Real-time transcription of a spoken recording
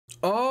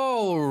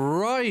All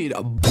right,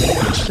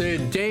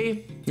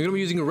 today we're gonna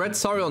be using red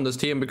Sariel on this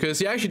team because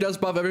he actually does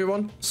buff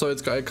everyone, so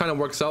it kind of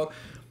works out.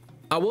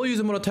 I will use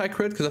him on attack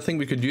crit because I think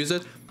we could use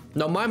it.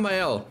 Now my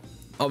Mael,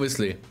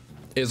 obviously,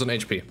 is on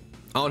HP.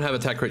 I don't have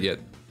attack crit yet,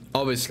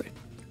 obviously.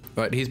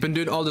 Right, he's been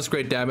doing all this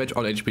great damage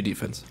on HP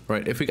defense.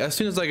 Right, as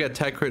soon as I get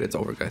attack crit, it's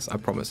over, guys. I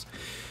promise.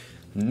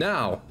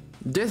 Now,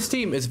 this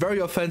team is very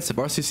offensive.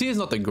 Our CC is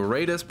not the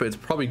greatest, but it's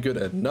probably good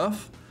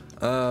enough.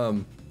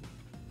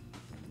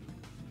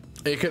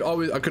 I could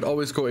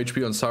always go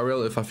HP on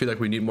Sariel if I feel like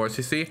we need more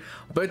CC,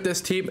 but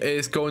this team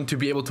is going to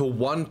be able to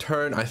one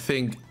turn, I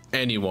think,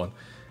 anyone.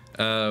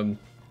 And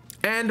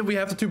we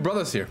have the two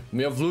brothers here.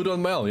 We have Ludo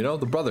and Mael, you know,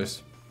 the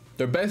brothers.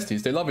 They're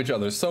besties. They love each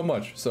other so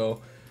much.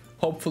 So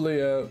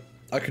hopefully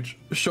I could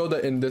show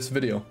that in this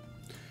video.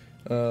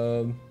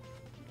 Oh,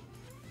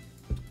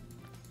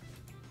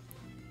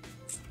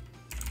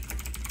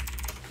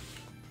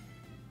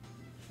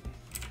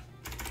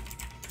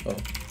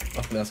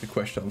 I can ask a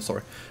question. I'm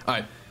sorry. All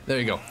right. There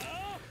you go.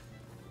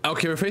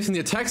 Okay, we're facing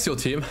the attack steel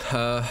team.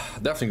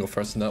 Definitely go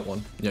first in that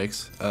one.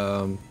 Yikes.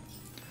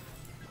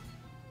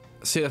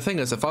 See, the thing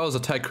is, if I was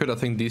attack crit, I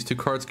think these two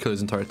cards kill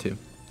his entire team.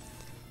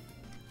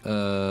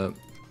 But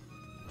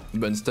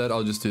instead,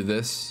 I'll just do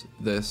this.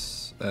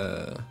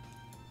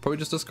 Probably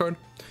just this card.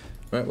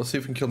 All right, we'll see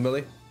if we can kill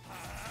Millie.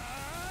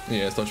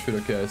 Yeah, it's not shoot.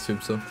 Okay, I assume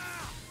so.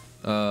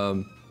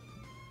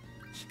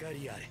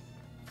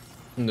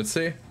 Let's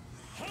see.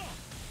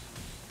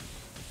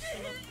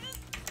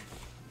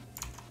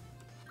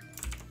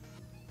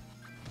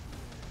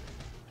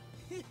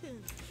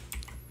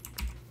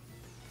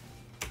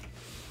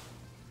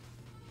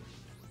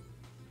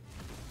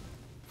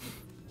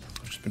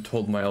 Been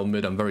told Mael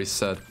mid. I'm very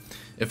sad.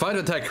 If I had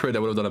attack crit, I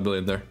would have done a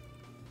billion there.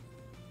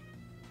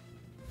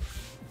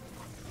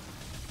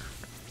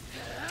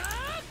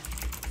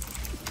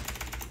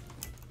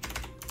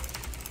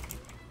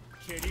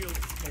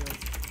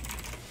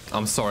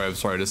 I'm sorry.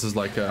 This is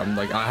like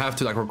I have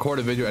to like record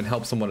a video and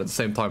help someone at the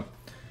same time.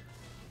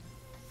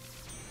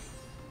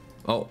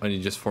 Oh, and you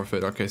just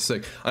forfeit. Okay,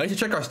 sick. I need to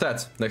check our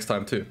stats next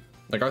time too.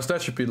 Like our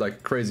stats should be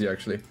like crazy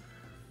actually.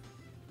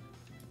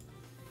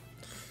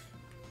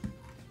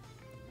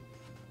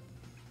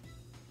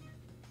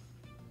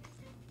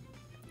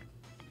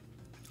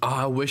 Oh,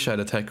 I wish I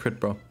had attack crit,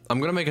 bro. I'm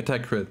gonna make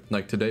attack crit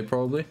like today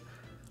probably,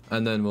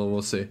 and then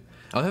we'll see.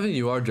 I don't have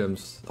any UR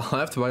gems. I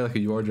have to buy like a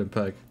UR gem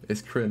pack. It's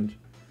cringe.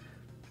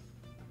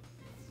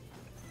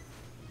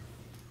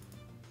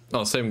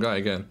 Oh, same guy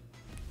again.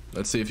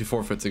 Let's see if he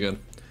forfeits again.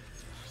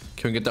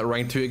 Can we get that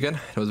rank 2 again?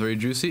 That was very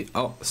juicy.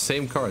 Oh,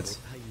 same cards.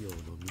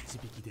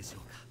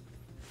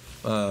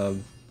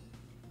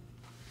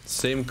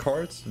 Same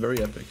cards.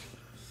 Very epic.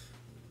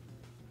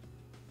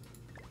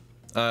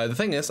 The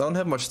thing is, I don't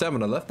have much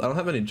stamina left. I don't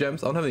have any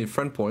gems. I don't have any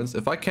friend points.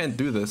 If I can't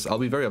do this, I'll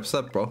be very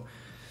upset, bro.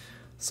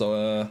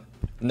 So,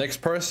 next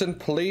person,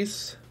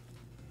 please.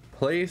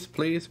 Please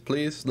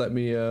let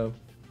me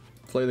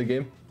play the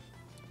game.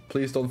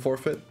 Please don't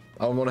forfeit.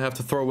 I don't want to have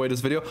to throw away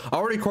this video. I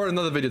already recorded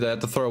another video that I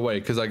had to throw away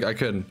because I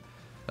couldn't.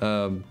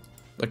 I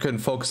couldn't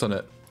focus on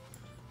it.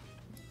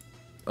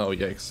 Oh,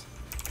 yikes.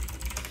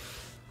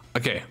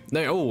 Okay.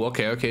 Oh,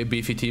 okay.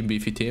 Beefy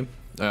team.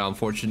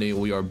 Unfortunately,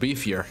 we are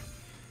beefier.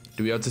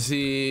 Do we have to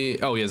see?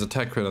 Oh, he has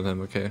attack crit on him.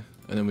 Okay,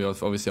 and then we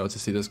obviously have to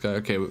see this guy.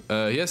 Okay,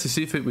 he has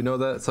CC fit. We know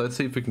that. So let's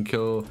see if we can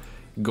kill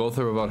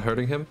Gother without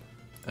hurting him,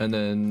 and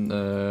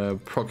then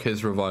proc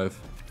his revive.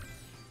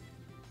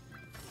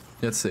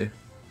 Let's see.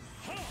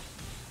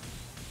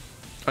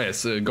 Oh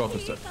yes,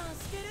 Gother's dead.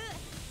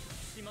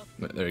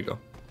 There you go.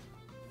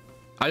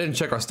 I didn't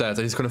check our stats.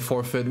 He's gonna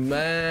forfeit,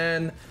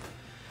 man.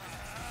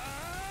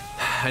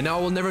 And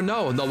now we'll never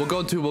know. No, we'll go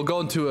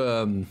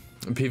into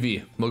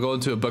PV. We'll go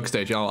into a book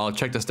stage. I'll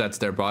check the stats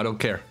there, bro. I don't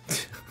care.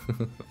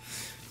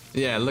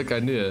 Yeah, look, I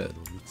knew it.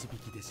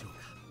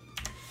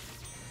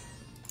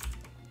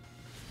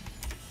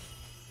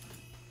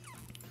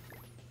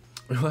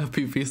 We don't have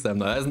PvP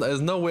stamina.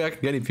 There's no way I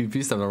can get any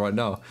PvP stamina right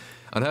now.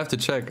 I'd have to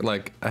check.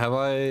 Like, have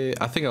I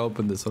think I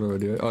opened this one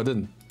already. Oh, I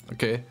didn't.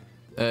 Okay.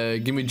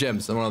 Give me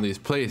gems on one of these,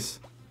 please.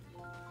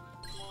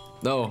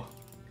 No,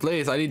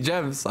 please. I need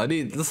gems. I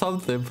need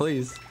something,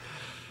 please.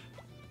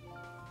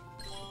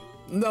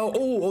 No,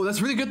 oh, that's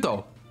really good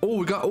though. Oh,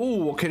 we got,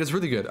 okay, that's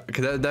really good.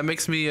 Okay, that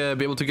makes me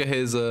be able to get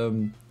his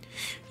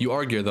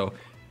UR gear though.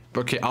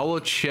 Okay, I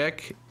will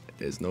check.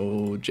 There's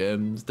no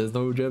gems,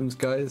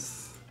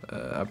 guys.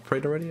 I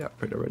prayed already.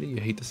 You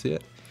hate to see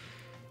it.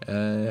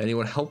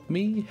 Anyone help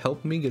me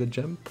get a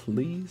gem,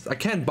 please? I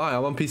can't buy.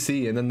 I'm on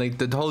PC, and then like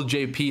the whole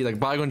JP, like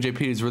buying on JP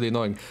is really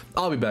annoying.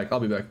 I'll be back.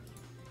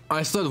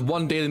 I still have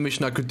one daily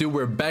mission I could do.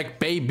 We're back,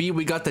 baby.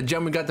 We got the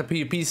gem. We got the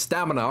PvP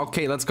stamina.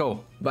 Okay, let's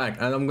go. Back.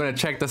 And I'm going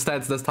to check the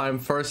stats this time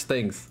first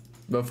things.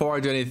 Before I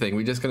do anything.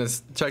 We're just going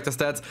to check the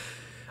stats.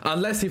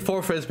 Unless he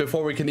forfeits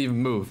before we can even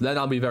move. Then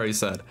I'll be very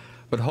sad.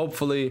 But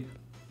hopefully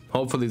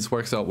this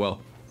works out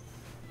well.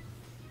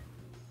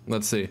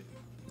 Let's see.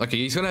 Okay,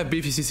 he's going to have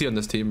beefy CC on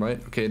this team,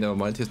 right? Okay, never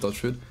mind. He's not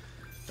shoot.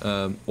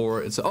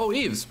 Or it's... Oh,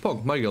 Eves.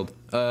 Pog, my guild.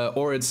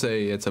 Or it's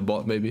a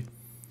bot, maybe.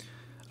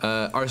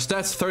 Our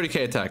stats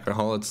 30k attack. Right,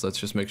 hold on, let's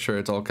just make sure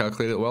it's all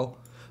calculated well.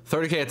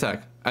 30k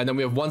attack, and then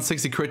we have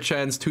 160 crit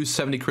chance,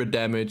 270 crit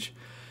damage,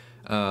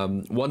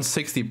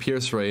 160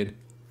 pierce rate,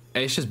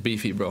 and it's just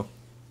beefy, bro.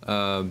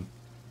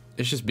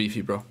 It's just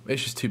beefy, bro.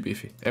 It's just too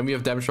beefy, and we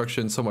have damage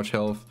reduction, so much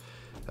health.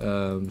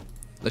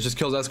 Let's just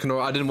kill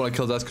Escanor. I didn't want to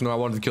kill Escanor. I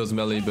wanted to kill his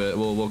melee, but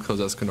we'll kill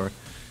Escanor.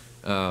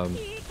 I mean,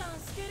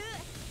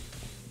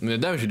 the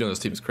damage we do on this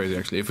team is crazy,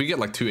 actually. If we get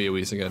like 2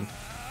 AoEs again,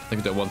 I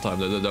think that one time,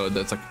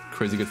 that's like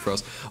crazy good for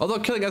us. Although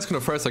killing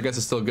Escanor first, I guess,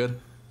 is still good.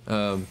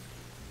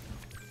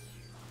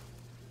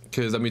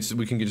 Because that means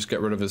we can just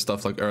get rid of his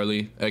stuff like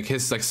early. Like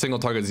his like single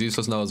target is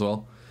useless now as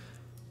well.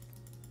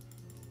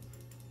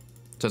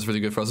 So that's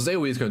really good for us. His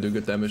AoE is gonna do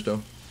good damage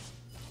though.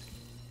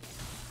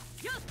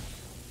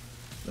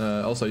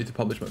 Also, I need to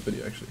publish my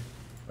video actually.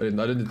 I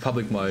didn't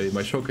publish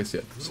my showcase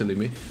yet. Silly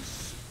me.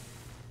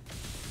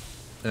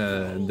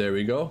 And there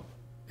we go.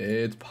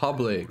 It's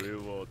public.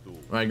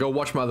 Alright, go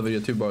watch my other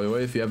video too, by the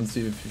way, if you haven't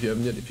seen, if you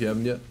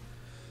haven't yet.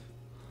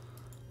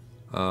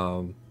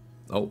 Oh.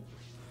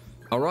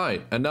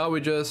 Alright, and now we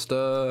just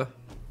don't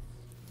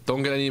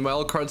get any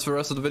Mael cards for the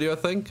rest of the video, I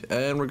think,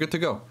 and we're good to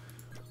go.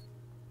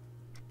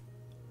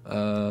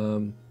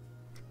 Can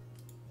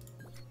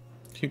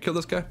you kill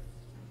this guy?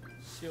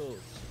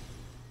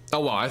 Oh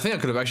wow, I think I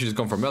could have actually just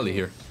gone for melee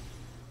here.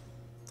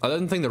 I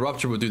didn't think the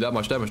rupture would do that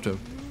much damage to him.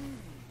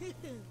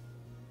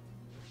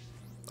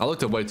 I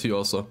looked away too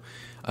also.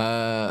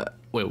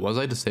 Wait, was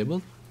I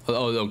disabled?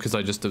 Oh no, because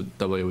I just did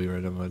WE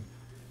right now.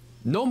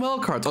 No Mael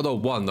cards, although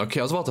one.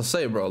 Okay, I was about to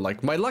say, bro,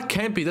 like my luck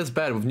can't be this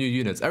bad with new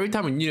units. Every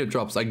time a unit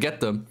drops, I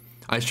get them,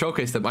 I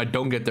showcase them, I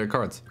don't get their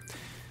cards.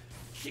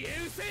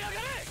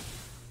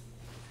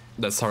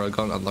 That's Sariel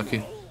gone,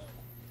 unlucky.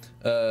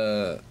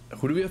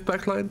 Who do we have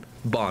backline?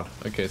 Bond.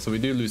 Okay, so we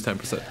do lose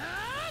 10%.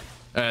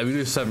 We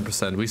lose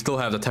 7%. We still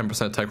have the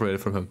 10% attack rated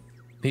from him.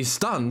 He's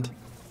stunned.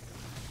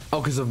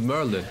 Oh, because of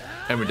Merlin.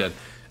 And we're dead.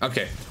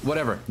 Okay,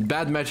 whatever.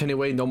 Bad match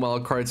anyway. No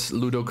Mael cards.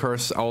 Ludo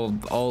curse. All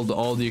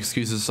the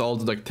excuses. All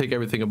the, like, take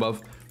everything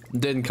above.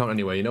 Didn't count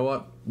anyway. You know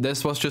what?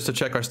 This was just to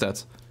check our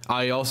stats.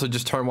 I also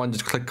just turn one,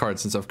 just click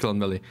cards instead of killing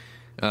melee.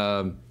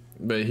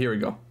 But here we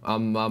go.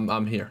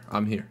 I'm here.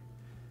 I'm here.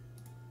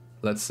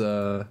 Let's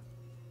you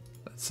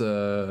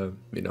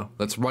know,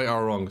 let's right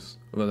our wrongs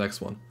with the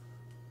next one.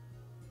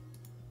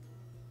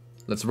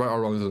 Let's right our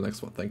wrongs with the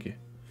next one. Thank you.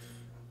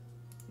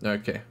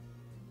 Okay.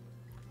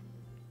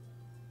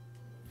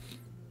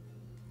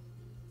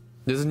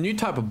 There's a new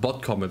type of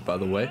bot comment, by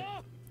the way.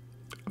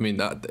 I mean,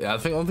 I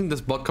don't think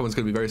this bot comment is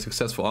going to be very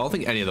successful. I don't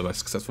think any of them are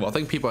successful. I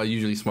think people are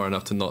usually smart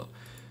enough to not,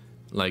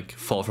 like,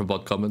 fall for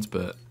bot comments,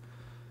 but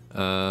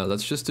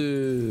let's just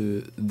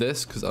do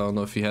this, because I don't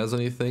know if he has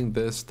anything.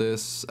 This.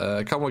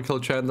 I kind of want to kill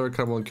Chandler,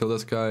 kind of want to kill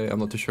this guy. I'm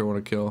not too sure I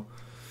want to kill.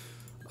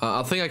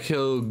 I think I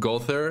kill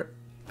Gother,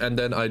 and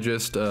then I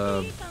just,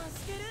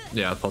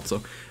 yeah, I thought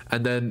so.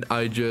 And then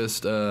I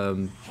just,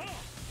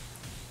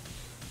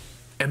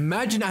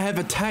 imagine I have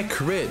attack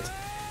crit.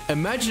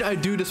 Imagine I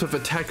do this with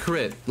attack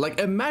crit. Like,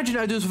 imagine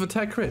I do this with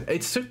attack crit.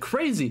 It's so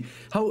crazy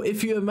how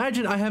if you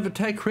imagine I have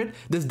attack crit,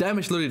 this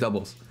damage literally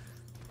doubles.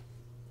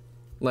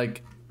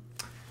 Like,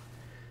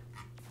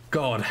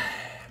 God,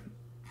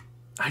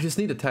 I just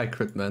need attack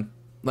crit, man.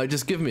 Like,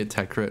 just give me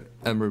attack crit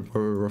and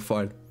we're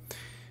fine.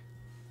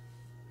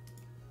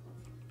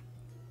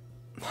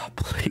 Oh,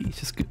 please,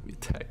 just give me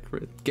attack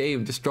crit.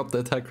 Game, just drop the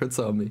attack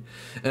crits on me.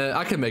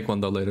 I can make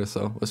one though later,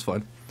 so it's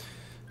fine.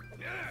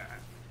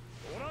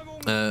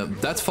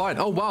 That's fine.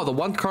 Oh wow, the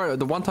one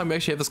time we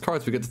actually have his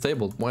cards, we get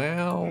disabled.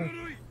 Wow.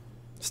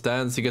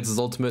 Stands, he gets his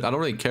ultimate. I don't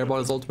really care about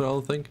his ultimate, I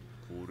don't think.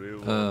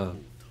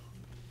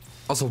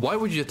 Also, why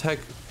would you attack?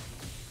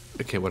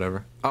 Okay,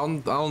 whatever. I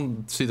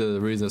don't see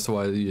the reason as to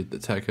why you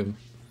attack him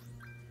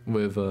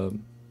with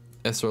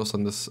Esros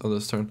on this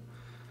turn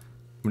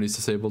when he's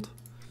disabled.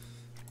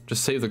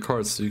 Just save the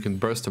cards so you can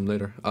burst him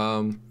later.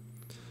 Yeah,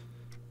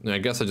 I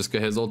guess I just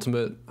get his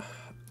ultimate.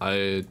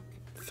 I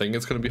think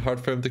it's gonna be hard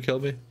for him to kill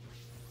me.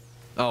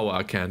 Oh, well,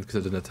 I can't because I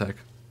didn't attack.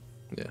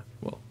 Yeah,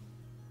 well.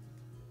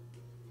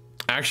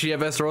 I actually have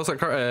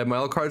Esterosa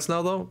Mael cards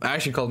now, though. I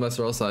actually called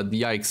Esterosa.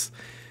 Yikes.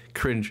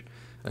 Cringe.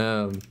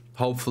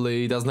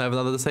 Hopefully he doesn't have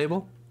another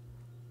disable.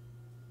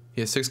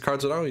 He has 6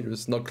 cards now.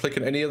 He's not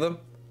clicking any of them.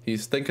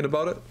 He's thinking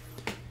about it.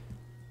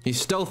 He's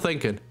still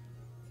thinking.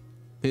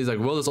 He's like,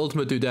 will this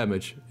ultimate do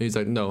damage? He's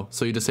like, no.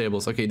 So he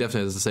disables. Okay, he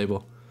definitely has a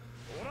disable.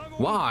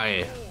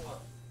 Why?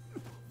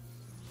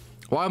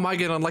 Why am I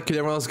getting unlucky and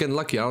everyone else is getting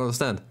lucky? I don't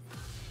understand.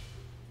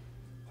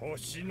 Yeah,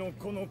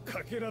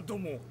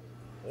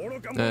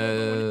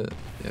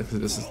 because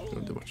this is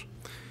gonna do much.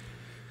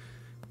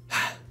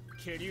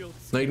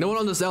 Like, no one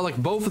understands. Like,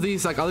 both of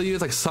these, like, other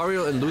units like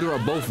Sariel and Ludo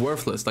are both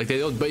worthless. Like,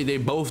 they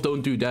both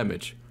don't do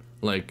damage.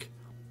 Like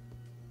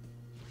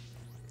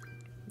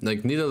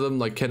neither of them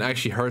like can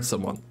actually hurt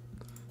someone.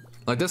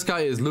 Like, this guy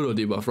is Ludo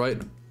debuff,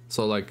 right?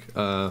 So like,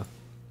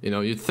 you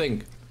know, you'd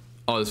think,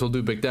 oh, this will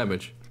do big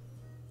damage,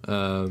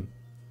 but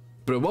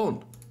it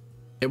won't.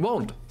 It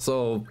won't.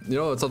 So, you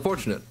know, it's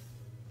unfortunate.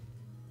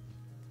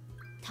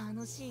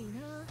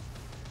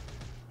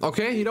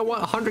 Okay, you know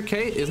what?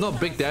 100k is not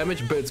big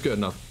damage, but it's good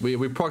enough. We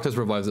procced his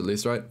revives at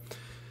least, right?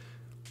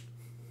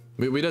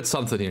 We did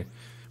something here.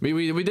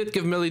 We did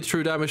give melee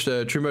true damage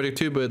to True Medic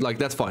too, but like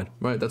that's fine,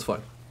 right? That's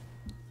fine.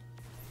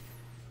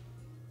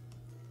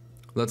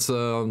 Let's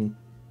hope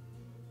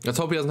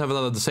he doesn't have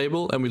another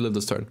disable, and we live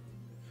this turn.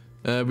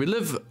 We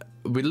live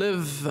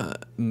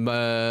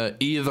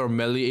either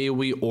melee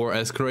AoE or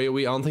escrow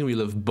AoE. I don't think we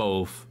live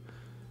both.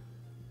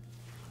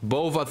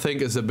 Both I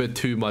think is a bit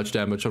too much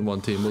damage on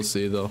one team. We'll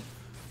see though.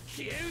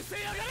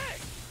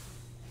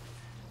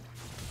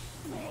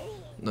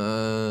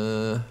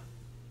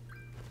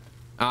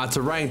 It's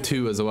a rank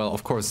 2 as well.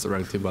 Of course it's a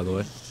rank 2 by the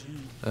way.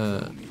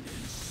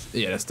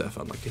 Yeah, that's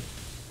definitely unlucky.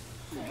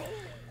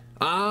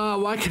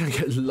 Why can't I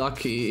get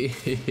lucky?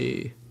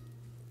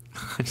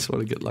 I just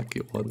want to get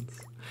lucky once.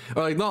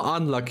 Or like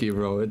not unlucky,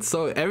 bro. It's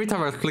so every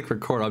time I click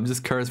record, I'm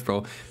just cursed,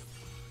 bro.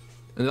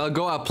 And I'll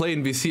go out play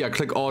in VC, I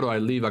click auto, I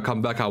leave, I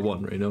come back, I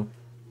won, you know?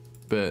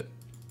 But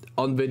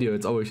on video,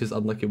 it's always just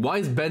unlucky. Why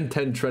is Ben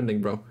 10 trending,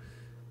 bro?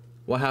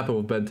 What happened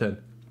with Ben 10?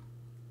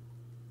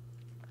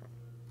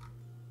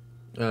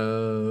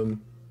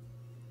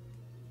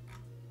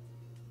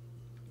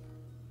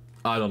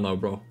 I don't know,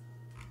 bro.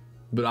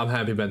 But I'm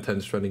happy Ben 10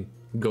 is trending.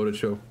 Go to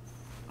show.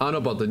 I don't know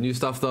about the new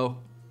stuff, though.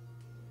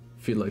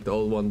 Feel like the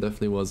old one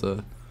definitely was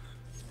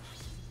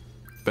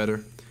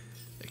better.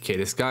 Okay,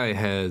 this guy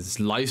has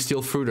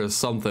lifesteal fruit or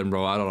something,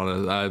 bro. I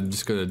don't know. I'm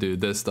just gonna do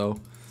this though.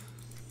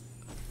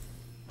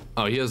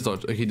 Oh, he has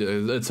dodge.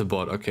 It's a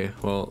bot. Okay,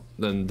 well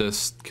then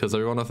this kills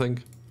everyone. I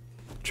think.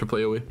 Triple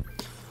AoE.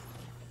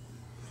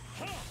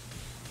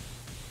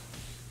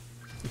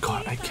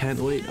 God, I can't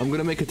wait. I'm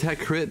gonna make attack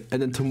crit, and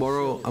then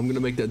tomorrow I'm gonna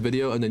make that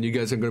video, and then you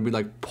guys are gonna be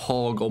like,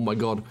 "Pog, oh my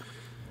god."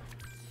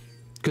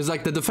 Because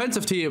like the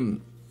defensive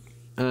team,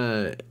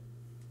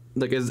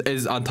 like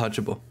is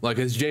untouchable. Like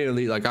it's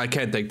generally like I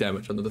can't take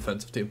damage on the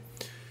defensive team.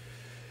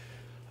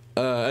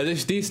 And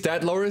these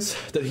stat lowers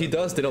that he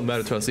does, they don't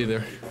matter to us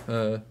either.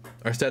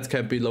 Our stats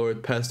can't be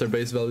lowered past their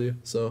base value,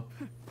 so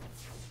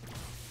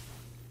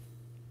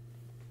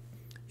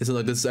it's not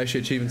like this is actually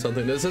achieving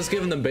something. This is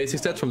giving them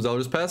basic stats from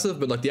Zelda's passive,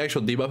 but like the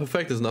actual debuff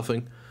effect is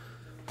nothing.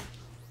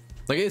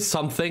 Like it's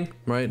something,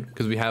 right?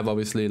 Because we have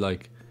obviously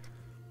like,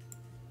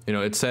 you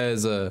know, it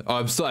says oh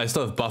I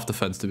still have buff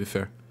defense to be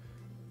fair.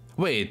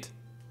 Wait.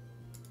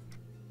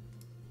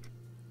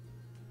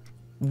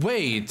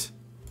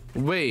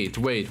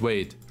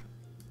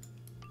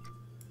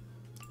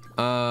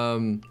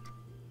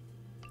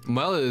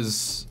 Mael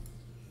is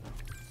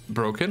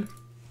broken.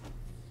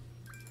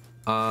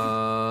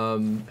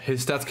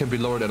 His stats can be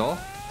lowered at all.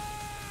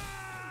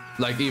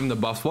 Like even the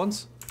buffed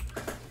ones.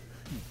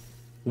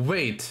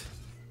 Wait.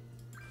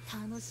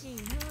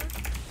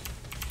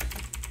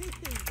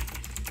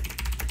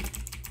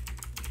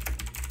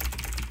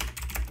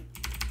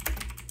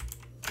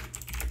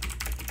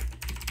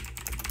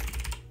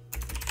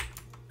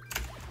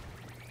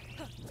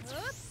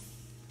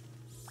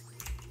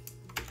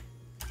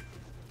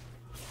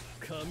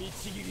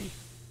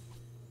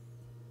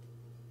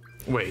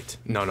 Wait,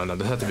 no,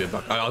 this has to be a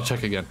bug. I'll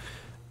check again.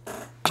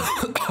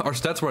 Our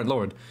stats weren't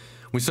lowered.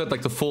 We set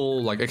like the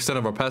full like extent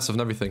of our passive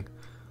and everything.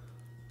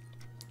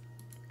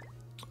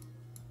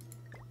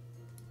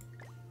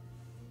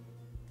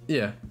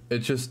 Yeah,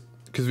 it's just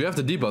because we have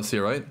the debuffs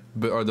here, right?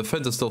 But our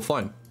defense is still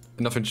fine.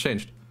 Nothing's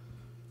changed.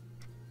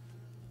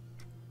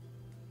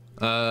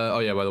 Oh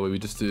yeah, by the way, we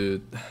just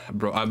did,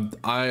 bro.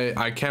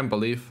 I can't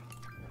believe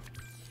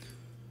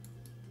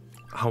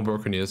how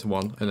broken he is.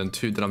 1, and then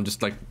 2 that I'm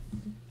just like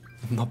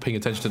not paying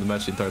attention to the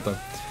match the entire time.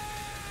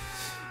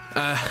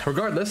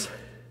 Regardless.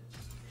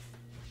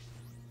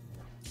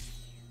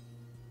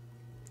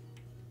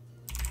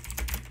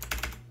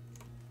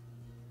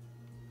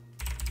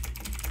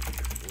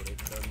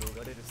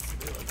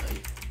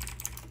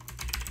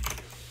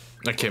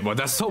 Okay, well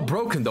that's so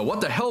broken though.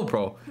 What the hell,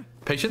 bro?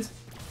 Patience?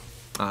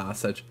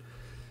 Sedge.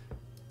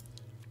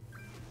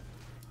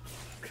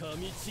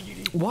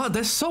 What?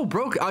 That's so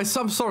broken. I'm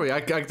sorry.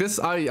 I've just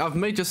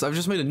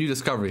made a new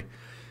discovery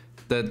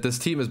that this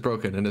team is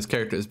broken and this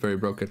character is very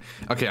broken.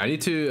 Okay, I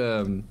need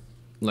to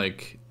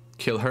like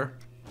kill her,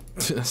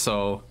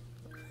 so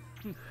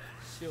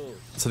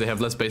they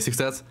have less basic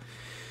stats.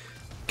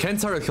 Can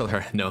Sariel kill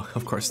her? No,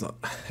 of course not.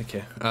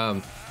 Okay.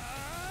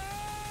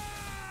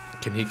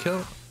 Can he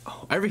kill?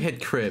 Oh, every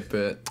hit crit,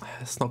 but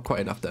it's not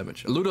quite enough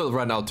damage. Ludo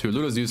ran out too.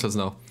 Ludo's useless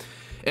now.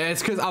 And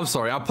it's because, I'm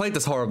sorry, I played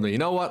this horribly. You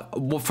know what?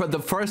 Well, for the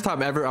first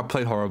time ever, I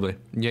played horribly.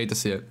 You hate to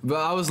see it. But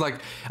I was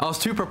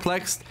too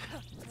perplexed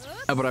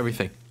about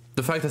everything.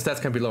 The fact that stats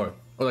can be lower.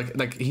 Or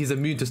like he's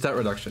immune to stat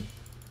reduction.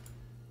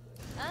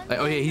 Like,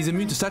 oh yeah, he's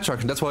immune to stat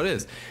reduction. That's what it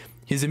is.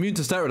 He's immune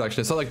to stat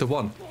reduction. It's not like the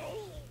one.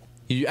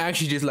 You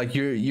actually just like,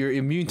 you're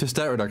immune to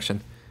stat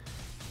reduction.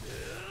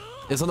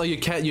 It's not like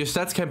your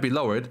stats can't be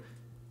lowered.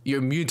 You're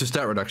immune to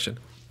stat reduction.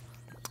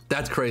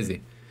 That's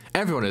crazy.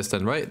 Everyone is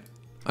then, right?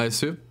 I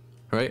assume.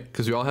 Right?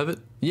 Because we all have it?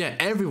 Yeah,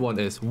 everyone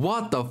is.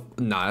 What the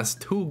nah, that's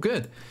too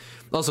good.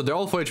 Also, they're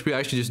all 4 HP. I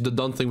actually just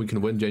don't think we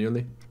can win,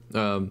 genuinely.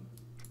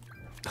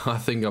 I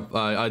think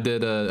I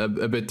did a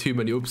bit too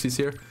many oopsies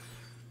here.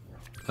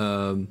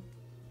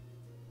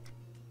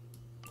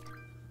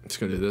 Just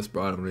gonna do this,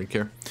 bro. I don't really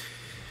care.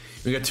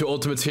 We got 2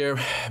 ultimates here.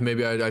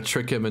 Maybe I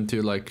trick him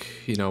into, like,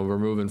 you know,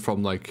 removing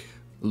from, like,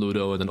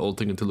 Ludo and then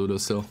ulting into Ludo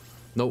still.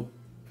 Nope.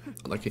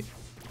 Unlucky.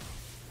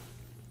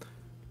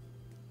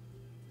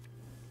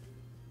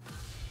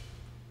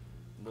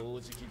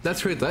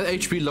 That's weird. That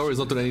HP lower is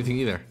not doing anything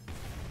either.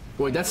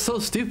 Wait, that's so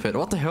stupid.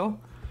 What the hell?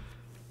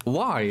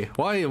 Why?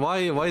 Why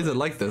is it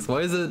like this?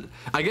 Why is it?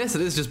 I guess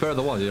it is just better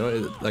than one, you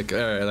know, like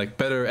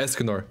better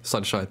Escanor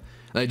Sunshine.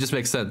 And it just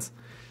makes sense.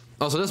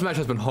 Also, this match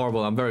has been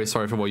horrible. I'm very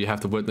sorry for what you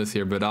have to witness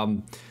here, but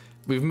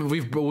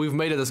we've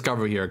made a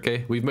discovery here,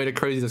 okay? We've made a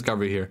crazy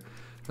discovery here.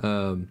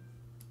 Well,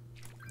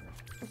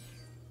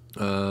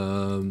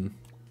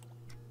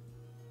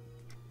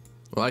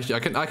 actually,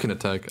 I can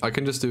attack. I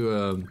can just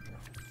do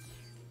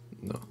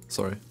no,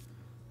 sorry.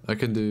 I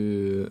can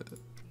do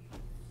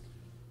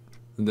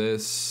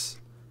this.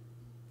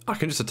 I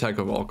can just attack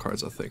with all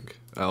cards, I think.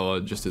 I'll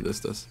just do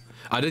this.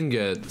 I didn't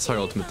get Sariel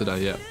Ultimate, did I?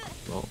 Yeah.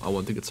 Well, I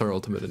wanted to get Sariel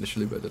Ultimate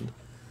initially, but I didn't.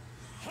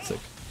 Sick.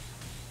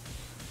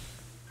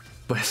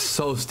 But it's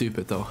so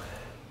stupid, though.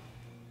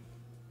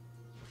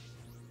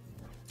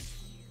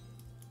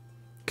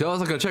 Cause I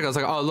was gonna check, I was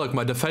like, oh look,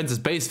 my defense is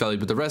base value,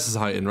 but the rest is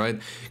heightened,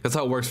 right? That's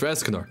how it works for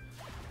Escanor.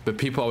 But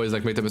people always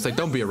like make the mistake,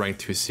 don't be a rank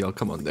 2 CL,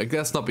 come on, like,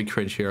 let's not be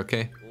cringe here,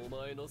 okay?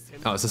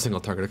 Oh, it's a single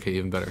target, okay,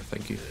 even better,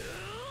 thank you.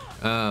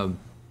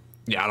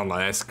 Yeah, I don't know,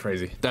 that's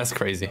crazy. That's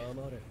crazy.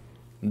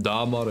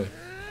 Damare.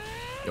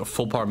 Yo,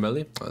 full power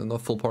melee?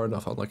 Not full power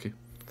enough, unlucky.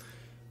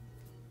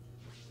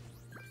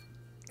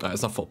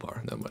 It's not full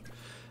power, never mind.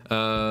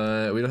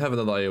 We don't have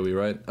another AoE,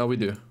 right? Oh, we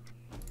do.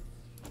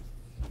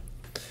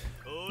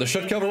 This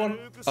should cover one,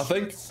 I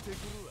think.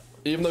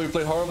 Even though we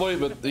played horribly,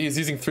 but he's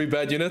using 3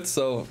 bad units,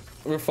 so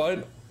we're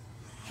fine.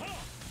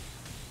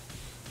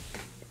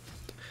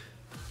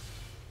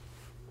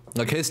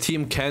 Like, his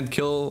team can't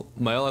kill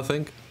Mael, I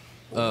think.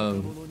 Yeah,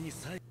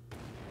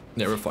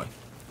 we're fine.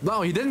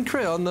 No, he didn't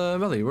crit on the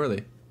melee,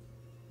 really.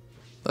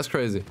 That's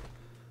crazy.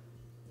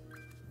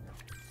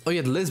 Oh, he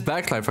had Liz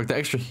backline for like the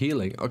extra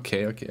healing.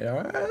 Okay, alright,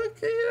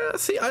 okay, yeah.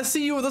 I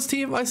see you with this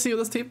team.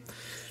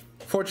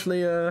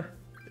 Fortunately,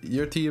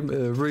 your team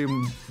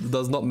really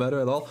does not matter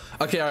at all.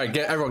 Okay, alright,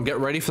 everyone get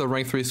ready for the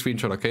rank 3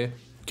 screenshot, okay?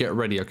 Get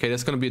ready, okay?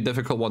 That's gonna be a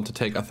difficult one to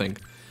take, I think.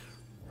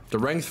 The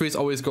rank 3s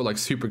always go like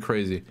super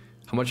crazy.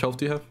 How much health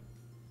do you have?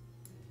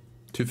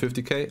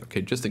 250k?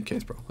 Okay, just in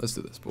case, bro. Let's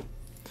do this, bro.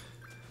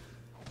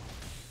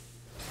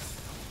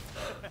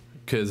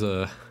 Cause,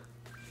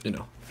 you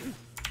know.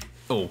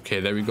 Okay,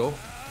 there we go.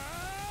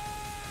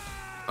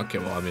 Okay,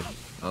 well, I mean,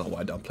 I don't know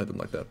why I downplayed them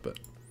like that, but.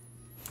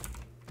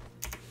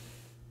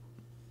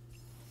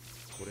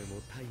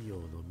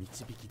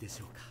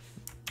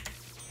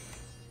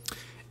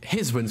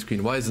 His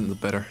windscreen, why isn't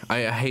it better?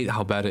 I hate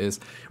how bad it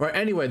is. Right,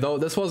 anyway, though,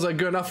 this was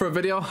good enough for a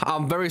video.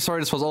 I'm very sorry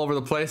this was all over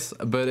the place,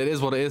 but it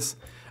is what it is.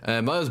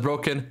 Mael is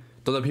broken.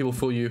 Don't let people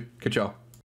fool you. Good job.